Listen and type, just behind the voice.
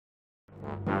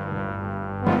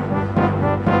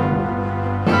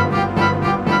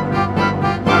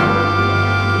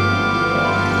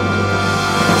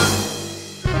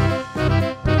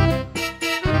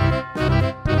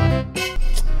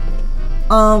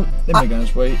They're making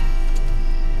us wait.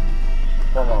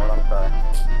 One moment, I'm sorry.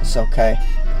 It's okay.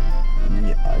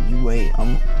 You wait.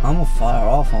 I'm gonna fire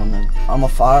off on them.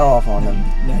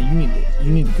 Now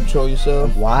you need to control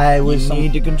yourself. Why would you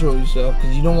need to control yourself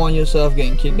because you don't want yourself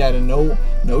getting kicked out of no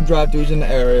drive-thrus in the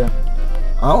area.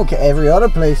 I don't care. Every other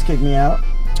place kicked me out.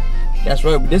 That's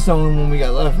right, but this is the only one we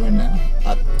got left right now.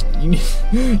 You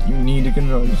need to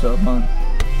control yourself, huh?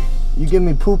 You give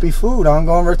me poopy food, I'm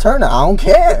gonna return it. I don't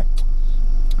care.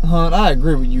 Hon, I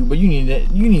agree with you, but you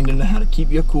need to know how to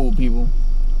keep your cool, people.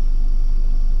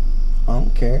 I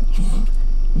don't care.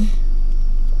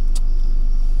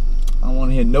 I don't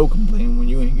want to hear no complaining when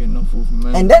you ain't getting no food from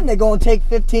me. And then they're gonna take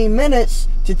 15 minutes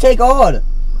to take an order.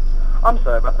 I'm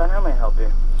sorry about that. How may I help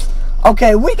you?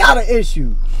 Okay, we got an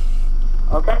issue.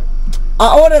 Okay.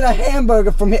 I ordered a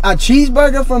hamburger from here, a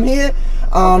cheeseburger from here,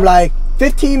 like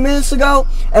 15 minutes ago,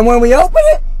 and when we opened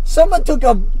it, someone took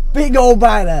a big old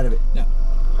bite out of it. No.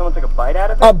 Someone took a bite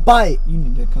out of it? A bite. You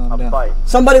need to calm down. A bite.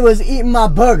 Somebody was eating my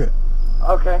burger.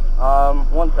 Okay.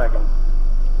 1 second.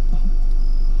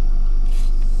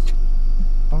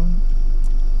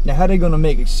 Now, how they gonna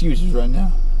make excuses right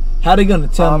now? How they gonna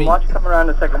tell me? Watch you come around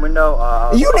the second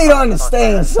window. You need to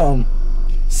understand something.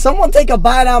 Someone take a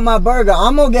bite out of my burger,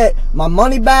 I'm gonna get my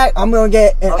money back. I'm gonna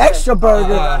get an extra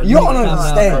burger. You don't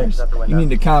understand. You need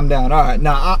to calm down. All right,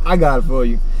 now I got it for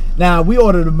you. Now we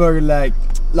ordered a burger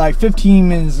like 15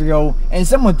 minutes ago, and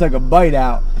someone took a bite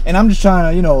out, and I'm just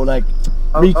trying to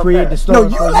recreate the story.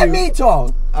 No, you let me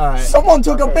talk. All right. Someone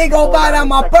took a big old bite out of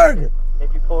my burger.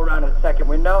 If you pull around in the second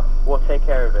window, we'll take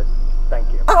care of it.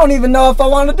 Thank you. I don't even know if I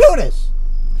want to do this.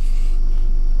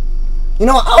 You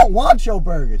know, I don't want your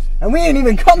burgers, and we ain't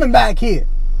even coming back here.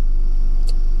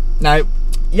 Now,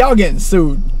 y'all getting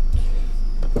sued.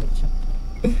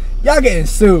 Y'all getting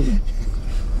sued.